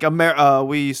 Like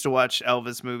we used to watch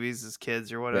Elvis movies as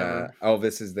kids or whatever. Yeah,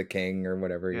 Elvis is the king or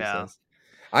whatever he says.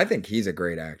 I think he's a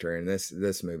great actor, and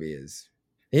this movie is.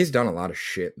 He's done a lot of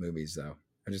shit movies though.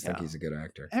 I just think he's a good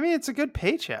actor. I mean, it's a good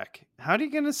paycheck. How are you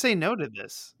gonna say no to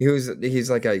this? He's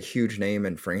like a huge name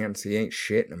in France. He ain't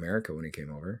shit in America when he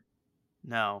came over.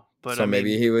 No, but so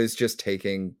maybe he was just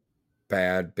taking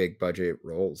bad big budget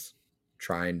roles,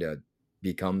 trying to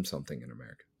become something in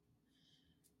America.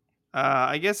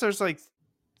 I guess there's like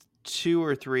 2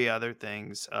 or 3 other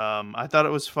things. I thought it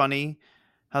was funny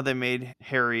how they made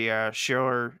Harry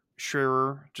Shearer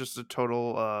just a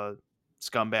total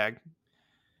scumbag,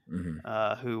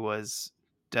 who was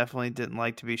definitely didn't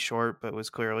like to be short, but was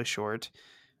clearly short.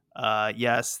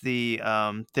 Yes, the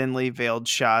thinly veiled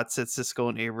shots at Siskel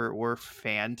and Ebert were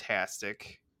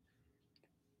fantastic.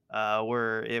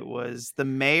 Where it was the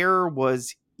mayor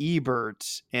was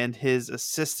Ebert and his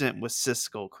assistant was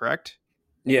Siskel, correct?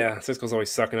 Yeah, Siskel's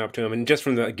always sucking up to him, and just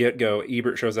from the get-go,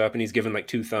 Ebert shows up and he's giving like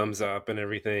 2 thumbs up and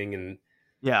everything, and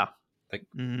yeah, like,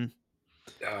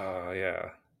 yeah.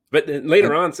 But then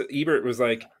later on, Ebert was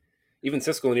like, even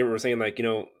Siskel and Ebert were saying like,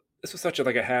 this was such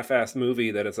a half-assed movie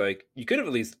that it's like you could have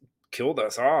at least killed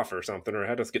us off or something, or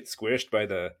had us get squished by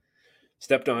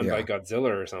stepped on by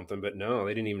Godzilla or something. But no,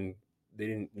 they didn't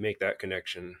make that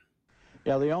connection.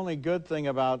 Yeah, the only good thing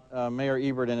about Mayor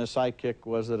Ebert and his sidekick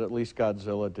was that at least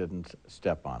Godzilla didn't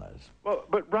step on us. Well,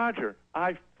 but Roger,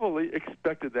 I fully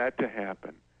expected that to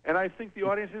happen. And I think the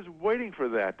audience is waiting for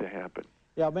that to happen.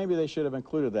 Yeah, maybe they should have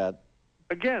included that.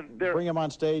 Again, bring him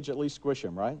on stage, at least squish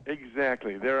him, right?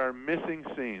 Exactly. There are missing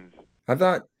scenes. I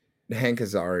thought Hank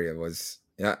Azaria was,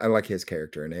 I like his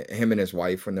character in it. Him and his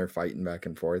wife when they're fighting back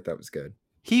and forth, that was good.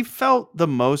 He felt the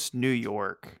most New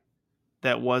York.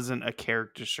 That wasn't a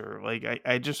caricature. Like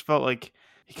I just felt like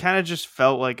he kind of just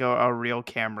felt like a real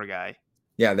camera guy.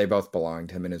 Yeah, they both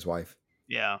belonged, him and his wife.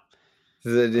 Yeah.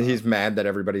 He's mad that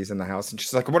everybody's in the house and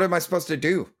she's like, what am I supposed to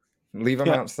do? Leave him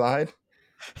outside?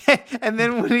 And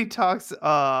then when he talks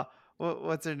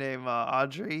what's her name?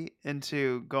 Audrey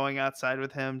into going outside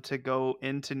with him to go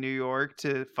into New York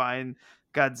to find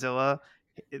Godzilla.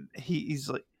 He's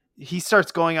like he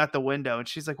starts going out the window and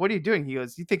she's like, what are you doing? He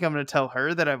goes, you think I'm going to tell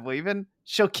her that I'm leaving?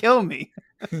 She'll kill me.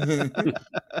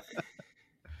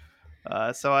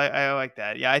 So I like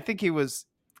that. Yeah, I think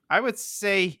I would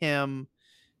say him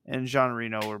and Jean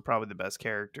Reno were probably the best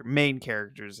main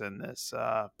characters in this.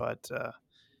 But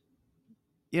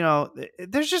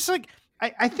there's just like,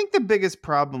 I think the biggest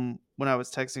problem when I was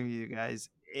texting you guys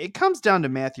it comes down to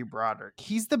Matthew Broderick.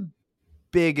 He's the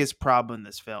biggest problem in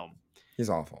this film. He's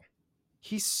awful.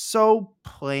 He's so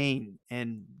plain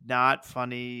and not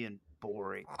funny and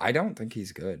boring. I don't think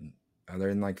he's good, other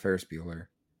than like Ferris Bueller.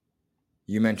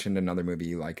 You mentioned another movie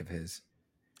you like of his.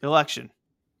 Election.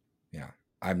 Yeah,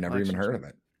 I've never even heard of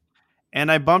it.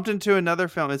 And I bumped into another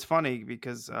film. It's funny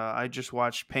because I just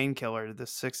watched Painkiller, the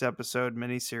 6-episode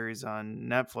miniseries on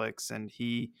Netflix, and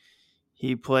he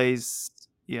plays.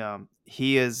 Yeah,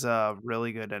 he is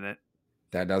really good in it.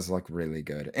 That does look really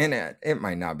good, and it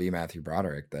might not be Matthew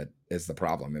Broderick that is the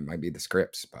problem. It might be the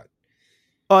scripts, but.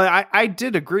 Well, I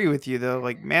did agree with you though.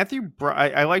 Like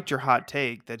I liked your hot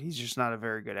take that he's just not a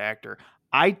very good actor.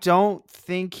 I don't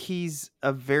think he's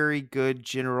a very good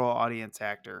general audience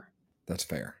actor. That's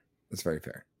fair. That's very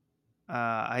fair.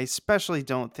 I especially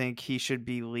don't think he should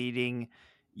be leading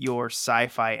your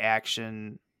sci-fi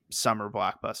action summer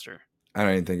blockbuster. I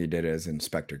don't even think he did it as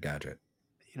Inspector Gadget.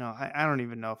 You know, I don't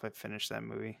even know if I finished that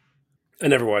movie. I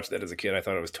never watched that as a kid. I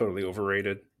thought it was totally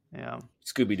overrated. Yeah.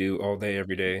 Scooby-Doo all day,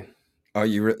 every day. Oh,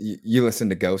 you listen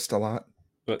to Ghost a lot?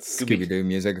 But Scooby-Doo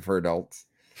music for adults?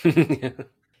 Yeah.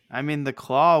 I mean, the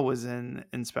claw was in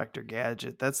Inspector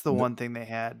Gadget. That's the one thing they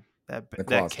had. That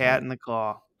cat in the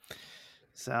claw.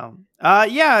 So,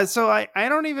 yeah. So I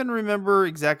don't even remember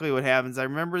exactly what happens. I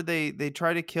remember they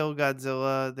try to kill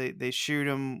Godzilla. They shoot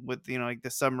him with like the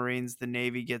submarines. The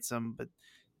Navy gets him, but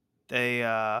they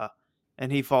and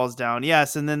he falls down.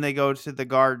 Yes, and then they go to the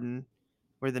garden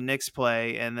where the Knicks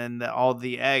play, and then all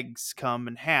the eggs come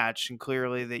and hatch, and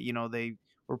clearly that they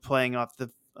were playing off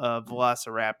the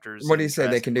Velociraptors. What do you say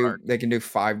they can do? They can do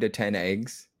 5 to 10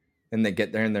 eggs, and they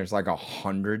get there and there's like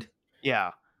 100.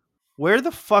 Yeah. Where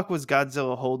the fuck was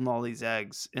Godzilla holding all these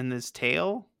eggs? In his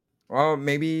tail? Well,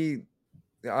 maybe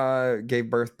gave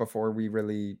birth before we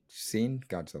really seen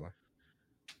Godzilla.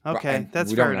 Okay,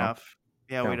 that's fair enough.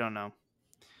 Yeah, we don't know.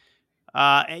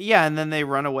 Yeah, and then they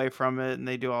run away from it, and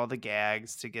they do all the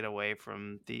gags to get away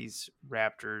from these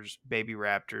raptors, baby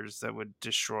raptors that would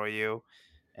destroy you.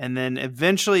 And then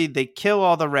eventually they kill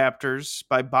all the raptors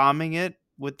by bombing it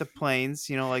with the planes,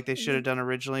 like they should have done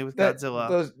originally with Godzilla.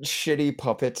 Those shitty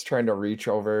puppets trying to reach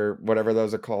over whatever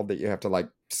those are called that you have to like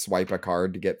swipe a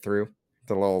card to get through.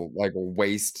 The little like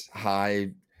waist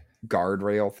high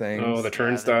guardrail things. Oh, the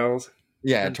turnstiles.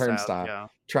 Yeah, turnstile. Yeah.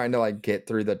 Trying to like get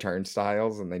through the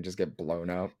turnstiles and they just get blown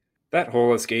up. That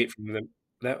whole escape from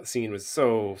that scene was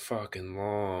so fucking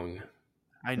long.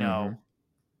 I know. Mm-hmm.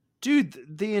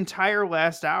 Dude, the entire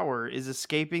last hour is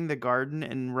escaping the garden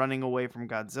and running away from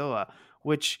Godzilla,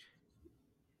 which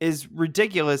is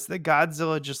ridiculous that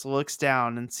Godzilla just looks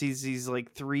down and sees these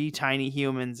like 3 tiny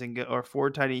humans or 4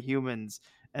 tiny humans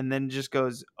and then just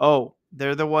goes, "Oh,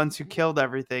 they're the ones who killed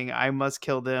everything. I must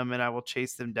kill them and I will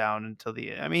chase them down until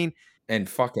the end." I mean, and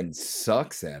fucking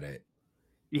sucks at it.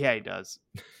 Yeah, he does.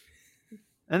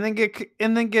 And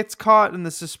then gets caught in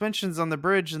the suspensions on the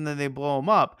bridge, and then they blow him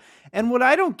up. And what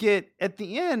I don't get at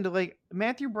the end, like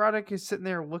Matthew Broderick is sitting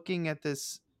there looking at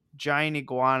this giant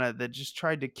iguana that just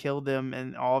tried to kill them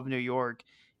in all of New York,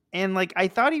 and like I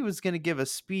thought he was going to give a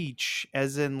speech,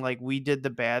 as in like we did the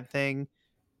bad thing,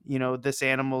 this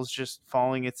animal's just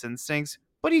following its instincts,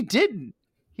 but he didn't.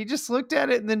 He just looked at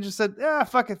it and then just said,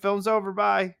 fuck it, film's over,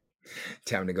 bye.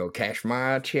 Time to go cash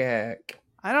my check.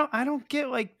 I don't get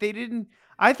like they didn't.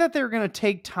 I thought they were gonna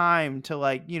take time to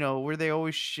like where they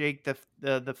always shake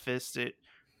the fist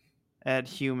at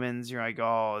humans. You're like,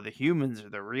 oh, the humans are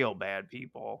the real bad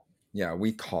people. Yeah,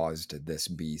 we caused this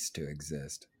beast to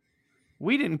exist.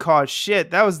 We didn't cause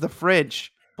shit. That was the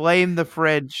French. Blame the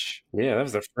French. Yeah, that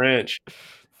was the French.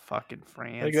 Fucking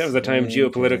France. I think that was the time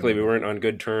geopolitically we weren't on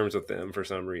good terms with them for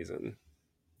some reason.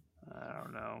 I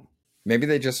don't know. Maybe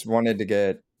they just wanted to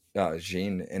get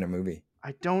Jean in a movie.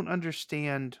 I don't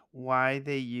understand why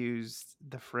they used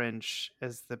the French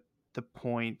as the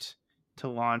point to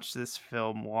launch this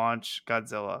film, launch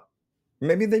Godzilla.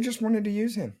 Maybe they just wanted to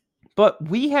use him. But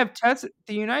we have tested,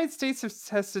 the United States has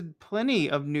tested plenty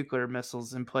of nuclear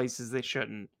missiles in places they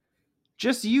shouldn't.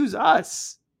 Just use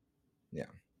us. Yeah.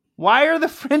 Why are the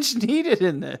French needed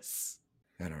in this?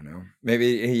 I don't know.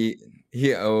 Maybe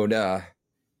he owed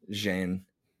Jean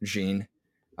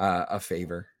a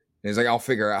favor. He's like, I'll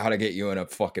figure out how to get you in a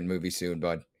fucking movie soon,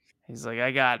 bud. He's like,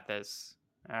 I got this.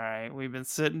 All right, we've been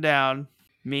sitting down,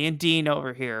 me and Dean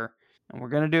over here, and we're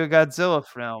going to do a Godzilla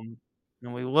film.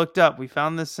 And we looked up, we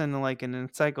found this in like an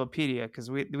encyclopedia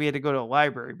because we had to go to a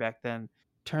library back then.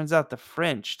 Turns out the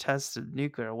French tested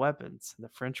nuclear weapons, the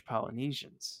French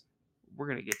Polynesians. We're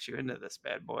going to get you into this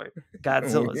bad boy.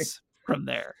 Godzilla's from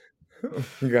there.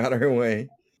 We got our way.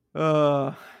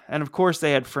 And of course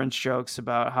they had French jokes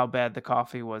about how bad the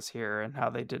coffee was here and how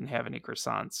they didn't have any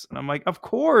croissants. And I'm like, of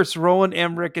course, Roland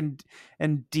Emmerich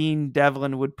and Dean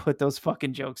Devlin would put those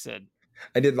fucking jokes in.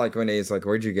 I did like when he's like,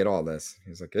 "Where'd you get all this?"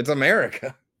 He's like, "It's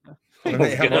America." When Those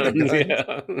they have all the guns,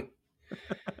 yeah.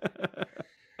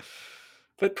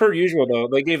 But per usual, though,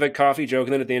 they gave a coffee joke,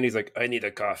 and then at the end, he's like, "I need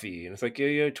a coffee," and it's like,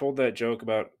 yeah, I told that joke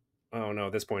about. Oh no,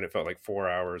 at this point, it felt like 4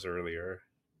 hours earlier.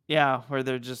 Yeah, where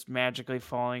they're just magically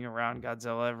falling around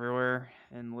Godzilla everywhere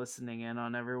and listening in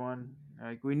on everyone.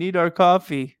 Like, we need our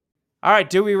coffee. All right,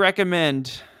 do we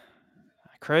recommend?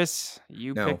 Chris,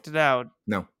 you No. picked it out.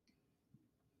 No.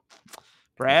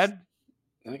 Brad?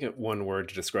 I get one word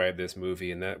to describe this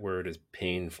movie, and that word is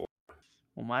painful.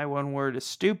 Well, my one word is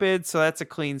stupid, so that's a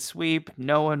clean sweep.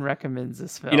 No one recommends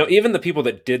this film. You know, even the people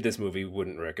that did this movie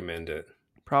wouldn't recommend it.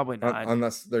 Probably not.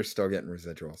 Unless they're still getting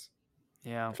residuals.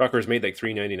 Yeah. Fuckers made like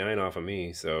 $3.99 off of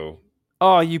me, so.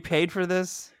 Oh, you paid for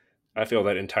this? I feel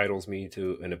that entitles me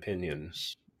to an opinion.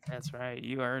 That's right.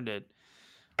 You earned it.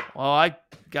 Well, I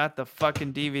got the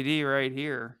fucking DVD right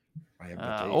here. I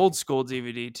have old school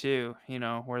DVD too. You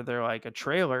know, where they're like a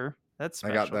trailer. That's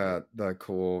special. I got the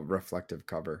cool reflective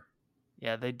cover.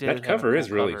 Yeah, they did. That cover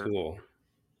is really cool.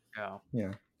 Yeah.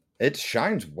 Yeah. It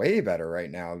shines way better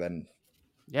right now than.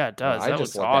 Yeah, it does. I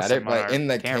just look at it, but in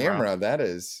the camera, that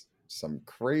is some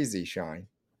crazy shine.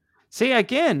 See,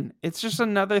 again, it's just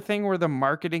another thing where the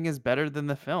marketing is better than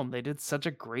the film. They did such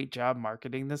a great job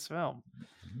marketing this film.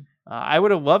 I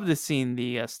would have loved to seen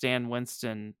the Stan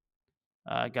Winston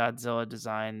Godzilla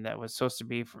design that was supposed to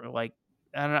be for like,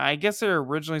 I don't know, I guess they're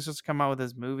originally supposed to come out with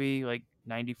this movie like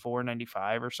 94,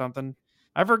 95 or something.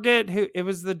 I forget who it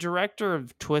was. The director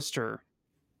of Twister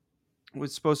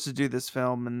was supposed to do this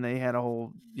film, and they had a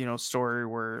whole, story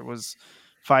where it was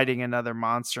fighting another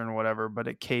monster and whatever, but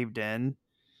it caved in.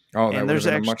 Oh, that would have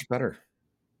been much better.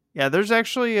 Yeah, there's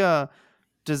actually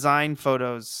design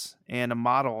photos and a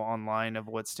model online of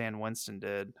what Stan Winston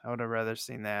did. I would have rather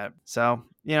seen that. So,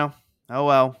 oh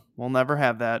well, we'll never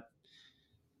have that.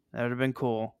 That would have been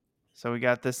cool. So we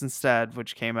got this instead,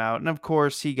 which came out. And of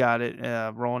course, he got it.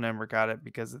 Roland Emmerich got it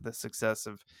because of the success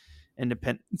of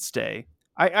Independence Day.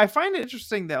 I find it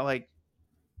interesting that, like,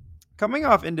 coming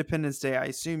off Independence Day, I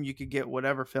assume you could get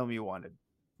whatever film you wanted,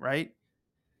 right?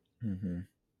 Mm-hmm.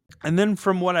 And then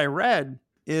from what I read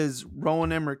is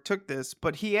Roland Emmerich took this,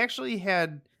 but he actually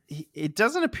it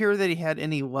doesn't appear that he had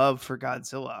any love for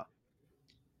Godzilla.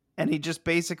 And he just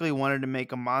basically wanted to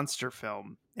make a monster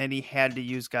film, and he had to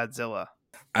use Godzilla.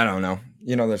 I don't know.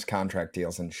 There's contract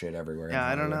deals and shit everywhere. Yeah,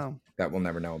 I don't know. That we'll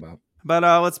never know about. But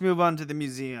let's move on to the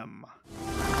museum.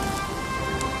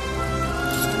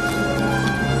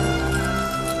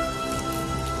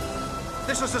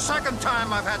 This is the second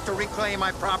time I've had to reclaim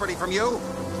my property from you.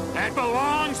 That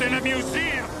belongs in a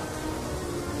museum.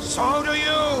 So do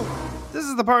you. This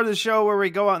is the part of the show where we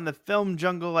go out in the film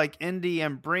jungle like Indy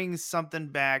and bring something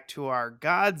back to our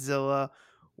Godzilla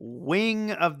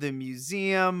wing of the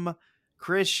museum.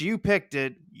 Chris, you picked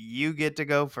it. You get to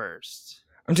go first.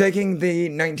 I'm taking the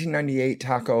 1998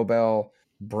 Taco Bell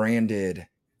branded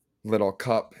little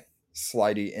cup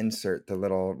slidey insert, the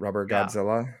little rubber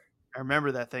Godzilla. I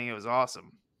remember that thing. It was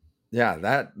awesome.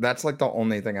 Yeah, that's like the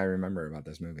only thing I remember about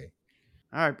this movie.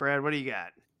 All right, Brad, what do you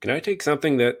got? Can I take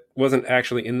something that wasn't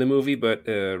actually in the movie, but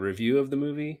a review of the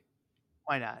movie?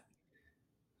 Why not?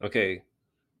 Okay,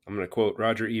 I'm going to quote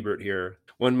Roger Ebert here.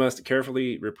 One must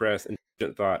carefully repress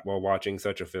intelligent thought while watching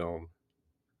such a film.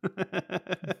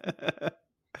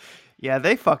 Yeah,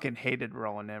 they fucking hated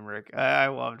Roland Emmerich. I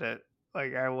loved it.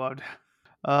 Like, I loved.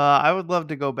 I would love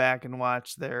to go back and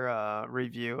watch their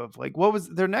review of, like, what was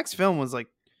their next film was like.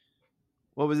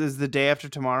 What was this? The Day After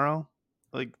Tomorrow,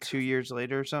 like 2 years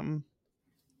later or something.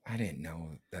 I didn't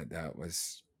know that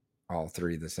was all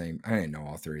three the same. I didn't know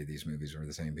all three of these movies were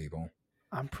the same people.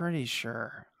 I'm pretty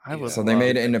sure. So they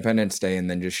made Independence Day and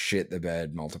then just shit the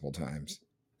bed multiple times.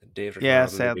 The Day After Tomorrow,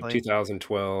 sadly.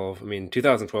 2012. I mean,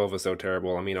 2012 was so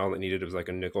terrible. I mean, all it needed was like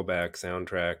a Nickelback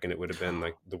soundtrack, and it would have been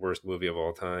like the worst movie of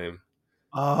all time.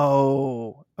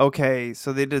 Oh, okay.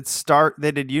 So they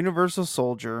did Universal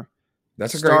Soldier.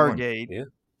 That's a great one. Stargate. Yeah.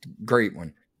 Great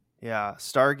one. Yeah,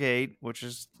 Stargate, which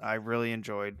I really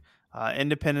enjoyed.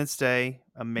 Independence Day,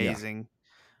 amazing.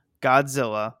 Yeah.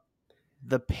 Godzilla,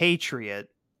 The Patriot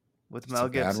with Mel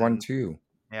Gibson. Bad one too.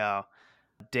 Yeah.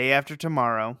 Day After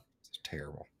Tomorrow. It's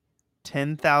terrible.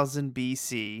 10,000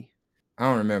 BC. I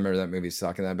don't remember that movie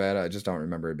sucking that bad. I just don't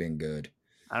remember it being good.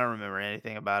 I don't remember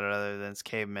anything about it other than it's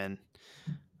cavemen.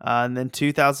 And then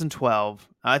 2012.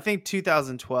 I think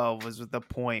 2012 was the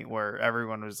point where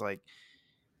everyone was like,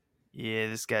 Yeah,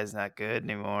 this guy's not good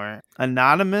anymore.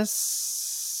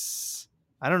 Anonymous.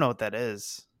 I don't know what that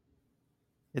is.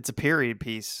 It's a period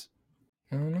piece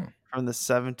I don't know. from the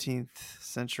 17th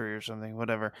century or something.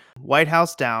 Whatever. White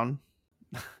House Down.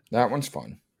 That one's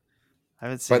fun. I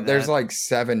haven't seen But there's that. like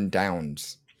 7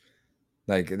 downs.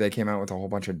 Like they came out with a whole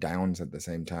bunch of downs at the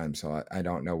same time, so I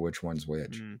don't know which one's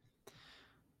which.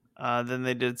 Then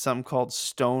they did something called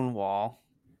Stonewall.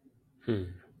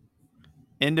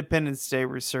 Independence Day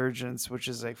Resurgence, which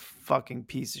is a fucking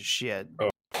piece of shit. Oh,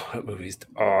 that movie's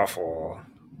awful.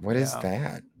 What is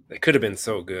that? It could have been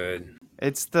so good.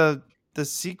 It's the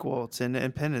sequel to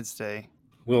Independence Day.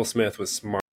 Will Smith was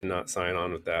smart to not sign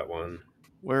on with that one.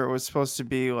 Where it was supposed to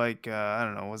be like, I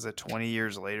don't know, was it 20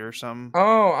 years later or something?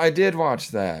 Oh, I did watch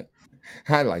that.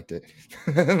 I liked it.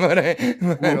 but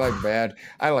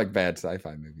I like bad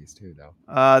sci-fi movies too,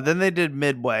 though. Then they did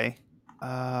Midway.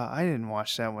 I didn't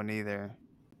watch that one either.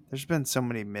 There's been so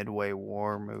many Midway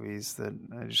war movies that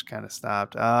I just kind of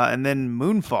stopped. And then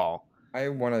Moonfall. I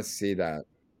want to see that.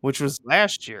 Which was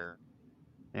last year.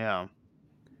 Yeah.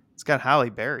 It's got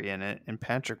Halle Berry in it and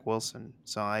Patrick Wilson.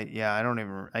 So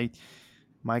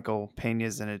Michael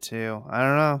Pena's in it too. I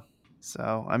don't know.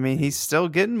 So, I mean, he's still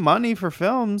getting money for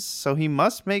films, so he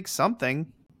must make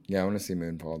something. Yeah, I want to see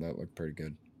Moonfall. That looked pretty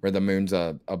good. Where the moon's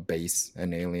a base,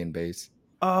 an alien base.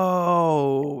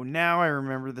 Oh, now I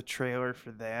remember the trailer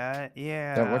for that.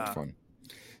 Yeah. That looked fun.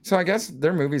 So I guess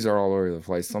their movies are all over the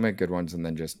place. They'll make good ones and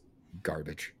then just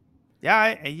garbage.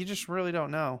 Yeah, you just really don't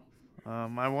know.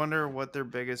 I wonder what their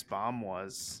biggest bomb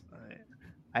was.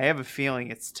 I have a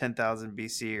feeling it's 10,000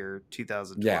 BC or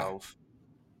 2012.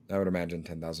 Yeah, I would imagine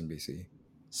 10,000 BC.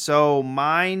 So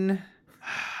mine,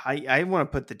 I want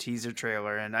to put the teaser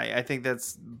trailer in. I think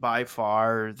that's by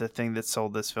far the thing that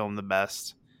sold this film the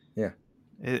best. Yeah.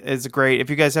 It's great. If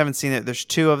you guys haven't seen it, there's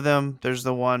 2 of them. There's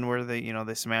the one where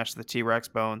they smash the T-Rex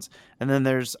bones. And then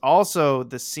there's also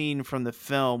the scene from the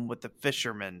film with the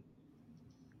fishermen.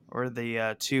 Or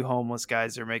the 2 homeless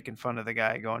guys are making fun of the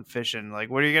guy going fishing.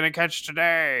 Like, what are you going to catch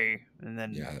today? And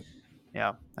then,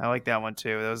 yeah, I like that one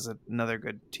too. That was another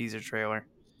good teaser trailer.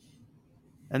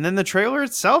 And then the trailer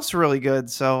itself's really good.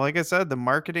 So, like I said, the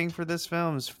marketing for this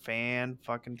film is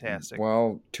fan-fucking-tastic.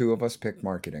 Well, 2 of us picked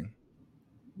marketing.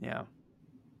 Yeah.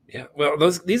 Yeah, well,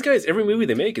 these guys, every movie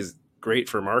they make is great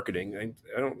for marketing.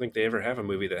 I don't think they ever have a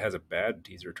movie that has a bad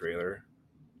teaser trailer.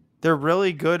 They're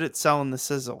really good at selling the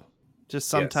sizzle. Just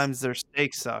sometimes their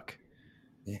steaks suck.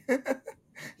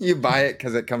 You buy it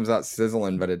because it comes out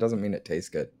sizzling, but it doesn't mean it tastes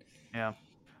good. Yeah.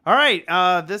 All right.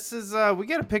 This is we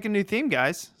got to pick a new theme,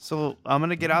 guys. So I'm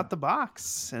gonna get out the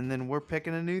box, and then we're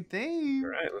picking a new theme.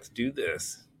 All right, let's do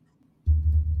this.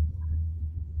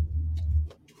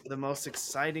 The most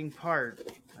exciting part.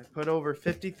 I put over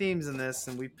 50 themes in this,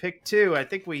 and we picked 2. I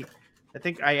think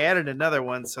I added another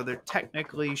one, so there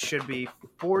technically should be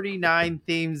 49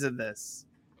 themes in this.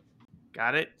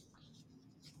 Got it?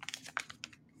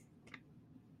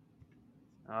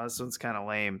 Oh, this one's kind of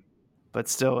lame, but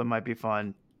still, it might be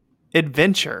fun.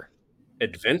 Adventure.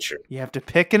 Adventure. You have to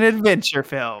pick an adventure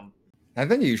film. I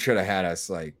think you should have had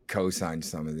us like co-sign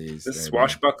some of these. This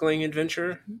swashbuckling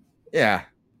adventure. Yeah.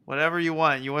 Whatever you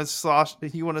want. You want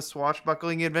a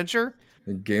swashbuckling adventure?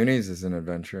 Goonies is an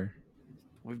adventure.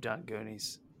 We've done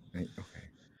Goonies. Okay.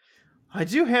 I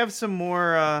do have some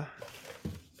more. All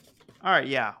right,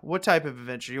 yeah. What type of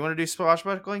adventure? You want to do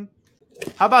swashbuckling?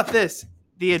 How about this?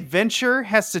 The adventure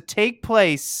has to take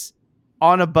place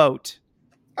on a boat.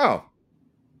 Oh.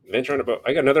 Adventure on a boat.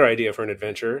 I got another idea for an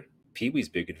adventure. Pee-wee's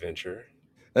Big Adventure.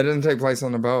 That doesn't take place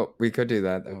on a boat. We could do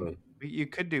that, though. You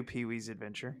could do Pee-wee's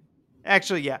Adventure.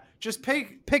 Actually, yeah. Just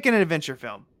pick an adventure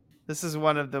film. This is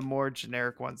one of the more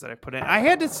generic ones that I put in. I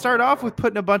had to start off with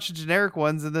putting a bunch of generic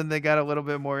ones, and then they got a little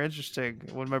bit more interesting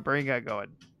when my brain got going.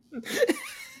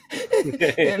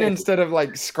 And instead of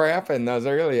like scrapping those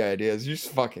early ideas, you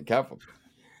just fucking kept them.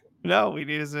 No, we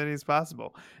need as many as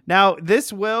possible. Now,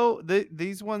 these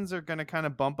ones are going to kind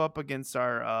of bump up against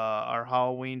our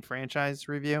Halloween franchise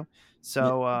review.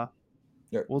 So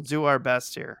we'll do our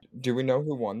best here. Do we know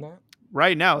who won that?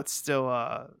 Right now, it's still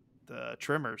the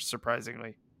Trimmers,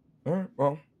 surprisingly. All right,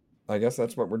 well, I guess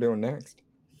that's what we're doing next.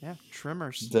 Yeah,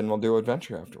 Trimmers. Then we'll do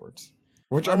Adventure afterwards.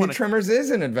 Which, I mean, Trimmers is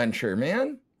an adventure,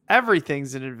 man.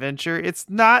 Everything's an adventure. It's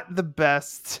not the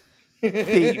best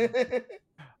theme.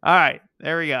 All right,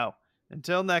 there we go.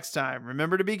 Until next time,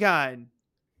 remember to be kind.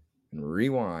 And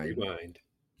rewind.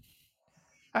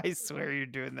 I swear you're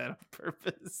doing that on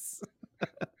purpose.